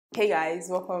Hey guys,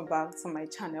 welcome back to my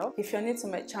channel. If you're new to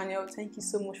my channel, thank you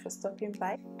so much for stopping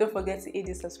by. Don't forget to hit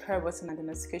the subscribe button and the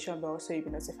notification bell so you'll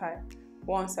be notified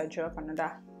once I drop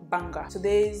another banger.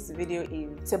 Today's video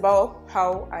is about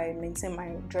how I maintain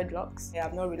my dreadlocks. I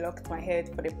have not relocked my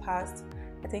head for the past,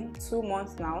 I think, 2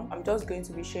 months now. I'm just going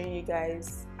to be showing you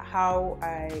guys how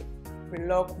I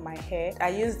relock my hair. I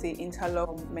use the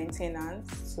interlock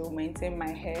maintenance to maintain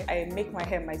my hair. I make my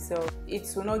hair myself.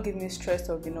 It will not give me stress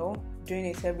of, doing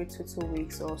it every 2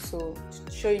 weeks or so.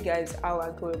 To show you guys how I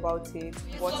go about it.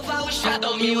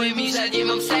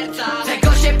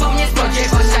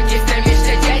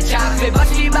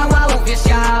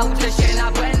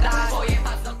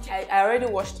 I already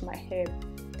washed my hair.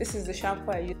 This is the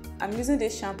shampoo I use. I'm using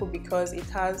this shampoo because it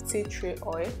has tea tree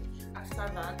oil. After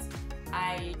that,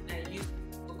 I use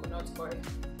coconut oil.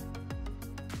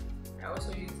 I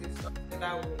also use this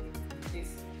together with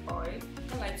this oil.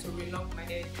 I like to relock my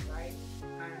hair dry,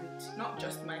 and not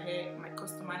just my hair, my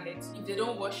customer hair. If they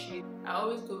don't wash it, I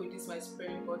always go with this my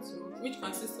spraying bottle, which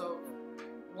consists of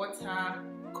water,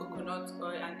 coconut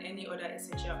oil, and any other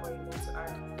essential oil you want to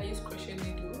add. I use crochet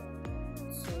needle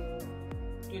to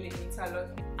do the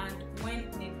interlock, and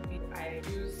when need be, I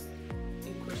use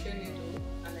a crochet needle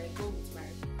and I go with my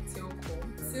tail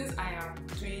comb. Since I am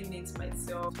doing it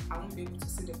myself, I won't be able to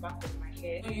see the back of my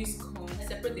hair. I don't use comb. I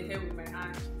separate the hair with my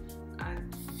hand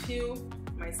and feel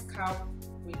my scalp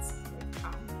with my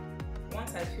palm.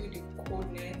 Once I feel the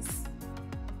coldness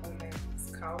on my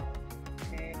scalp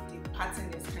and the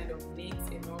pattern is kind of neat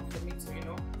enough for me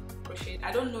to, crochet.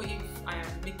 I don't know if I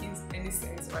am making any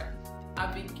sense, but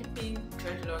I've been keeping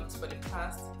dreadlocks for the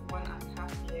past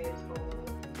 1.5 years or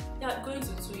going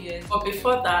to 2 years. But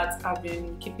before that, I've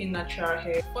been keeping natural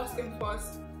hair. First thing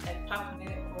first, I pack my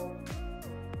hair up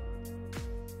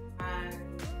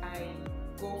and I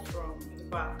go from the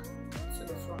back to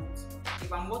the front.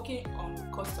 If I'm working on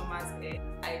customers' hair,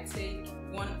 I take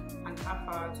 1.5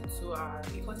 hours to 2 hours.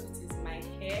 Because it is my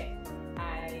hair,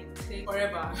 I take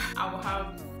forever. I will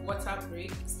have water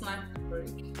break, snack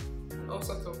break, and all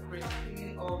sorts of breaks.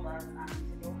 Doing all that and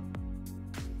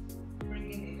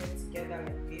bringing the hair together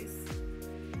like this.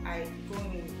 I go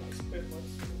in with my spray bottle.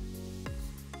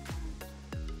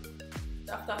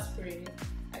 After spraying,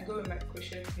 I go with my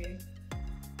crochet pin.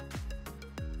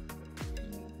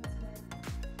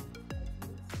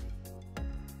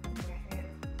 My hair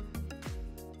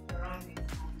around it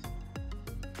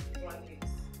and run it.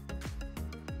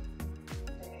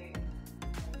 Then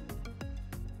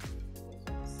go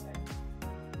to the side.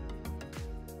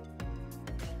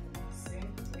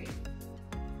 Same way.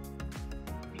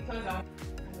 Because I'm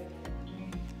doing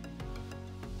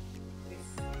this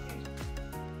again.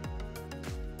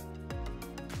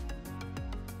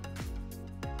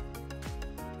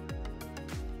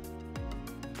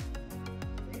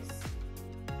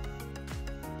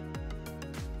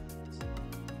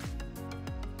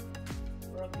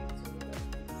 Rub it to like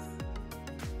this.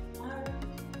 And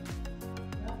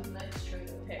you have a nice straight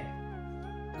of hair.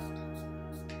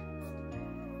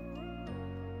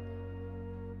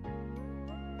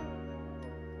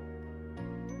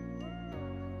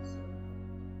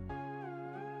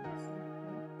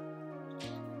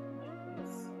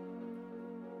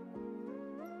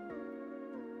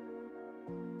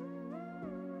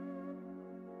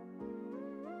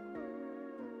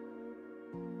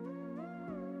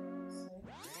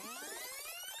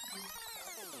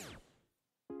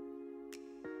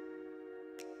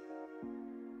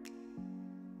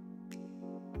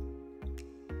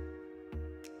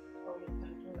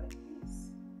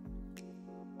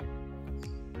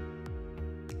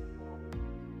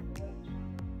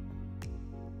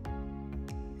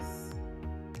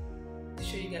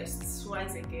 Show you guys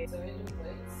twice again. So it looks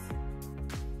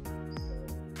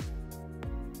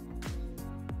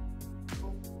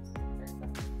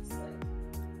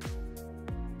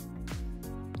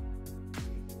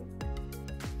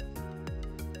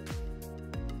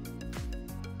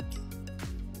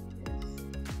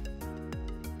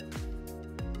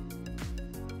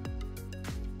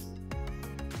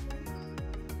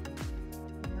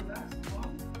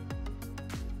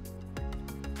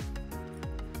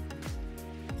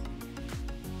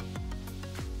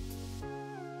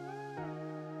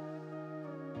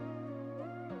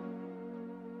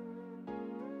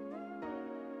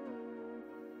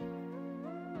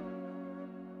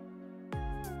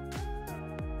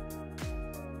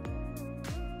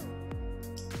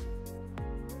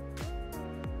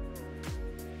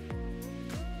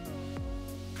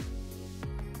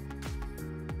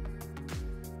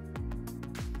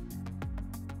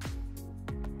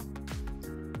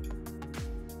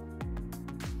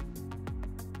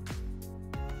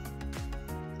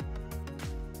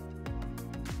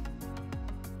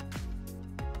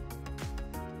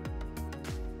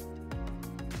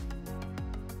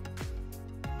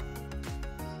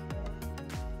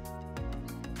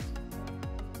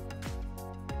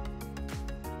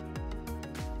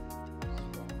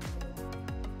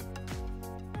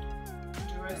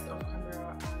rest of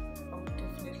camera and I'll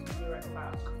definitely be right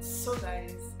back. So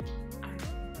guys, I'm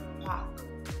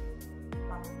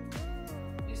back.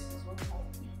 This is what I've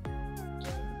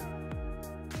done.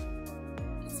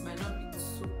 It might not be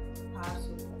super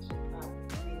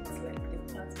it's like the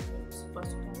part of super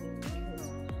because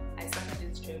I started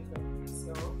this dreadlock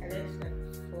myself. I left like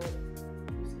 4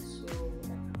 weeks, so I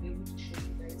can be able to show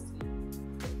you guys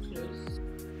up close.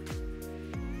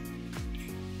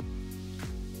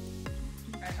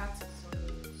 I had to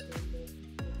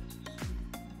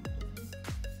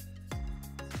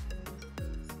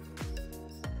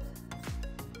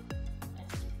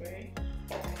spray.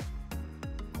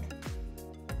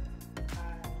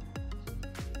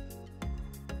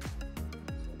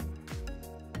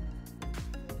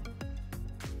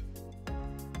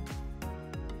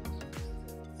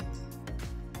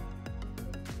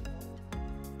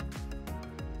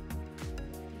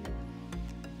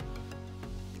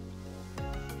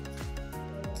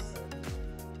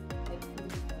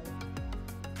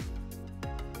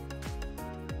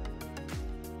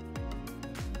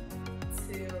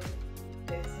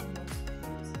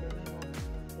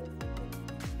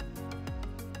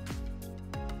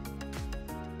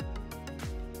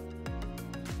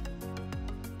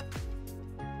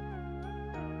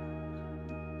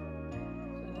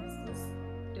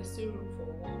 There's still room for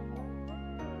one more.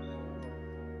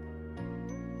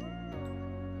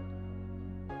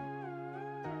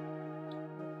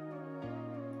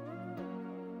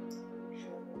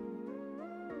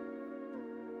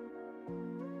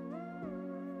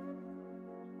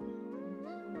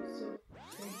 So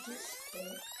for this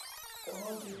step,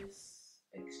 all this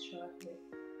extra hair,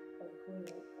 I go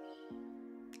like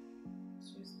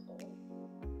twist off,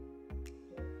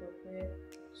 then from there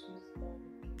twist down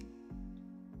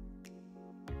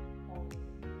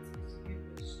to give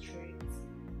a straight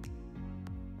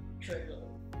dreadlock.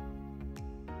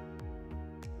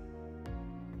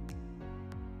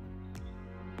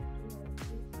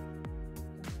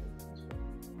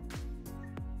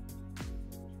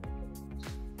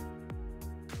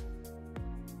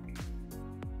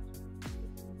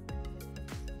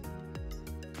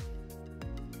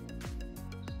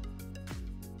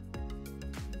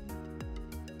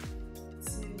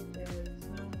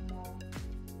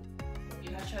 You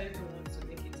actually don't want to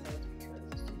make it tight because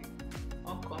it's too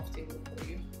uncomfortable for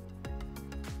you.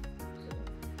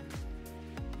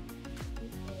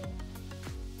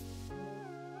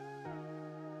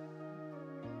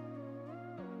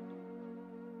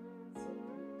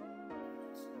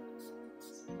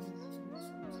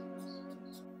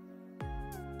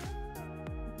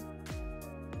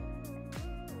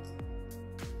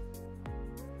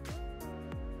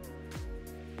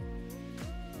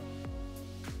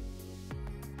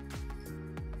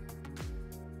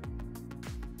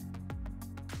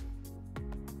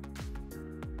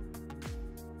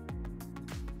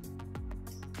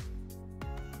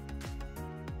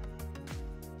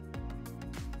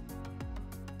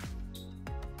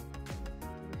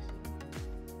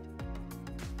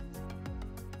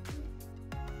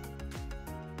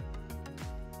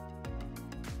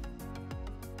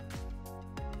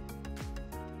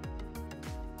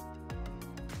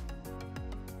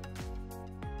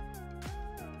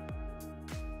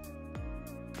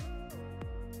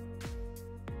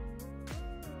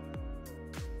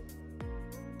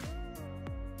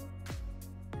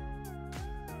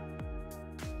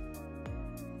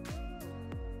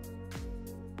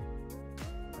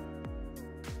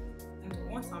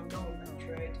 Once I'm done with my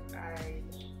dread, I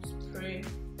spray.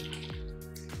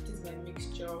 This is my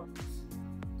mixture.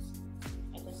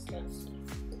 I just like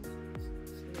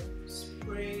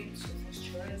spray to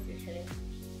moisturize the hair,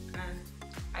 and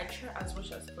I try as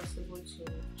much as possible to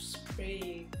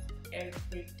spray it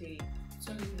every day.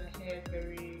 So leave my hair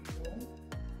very warm,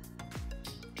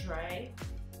 dry.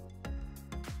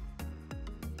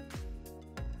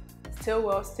 Stay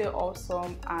well, stay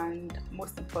awesome, and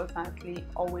most importantly,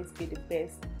 always be the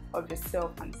best of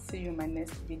yourself, and see you in my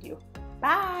next video.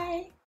 Bye.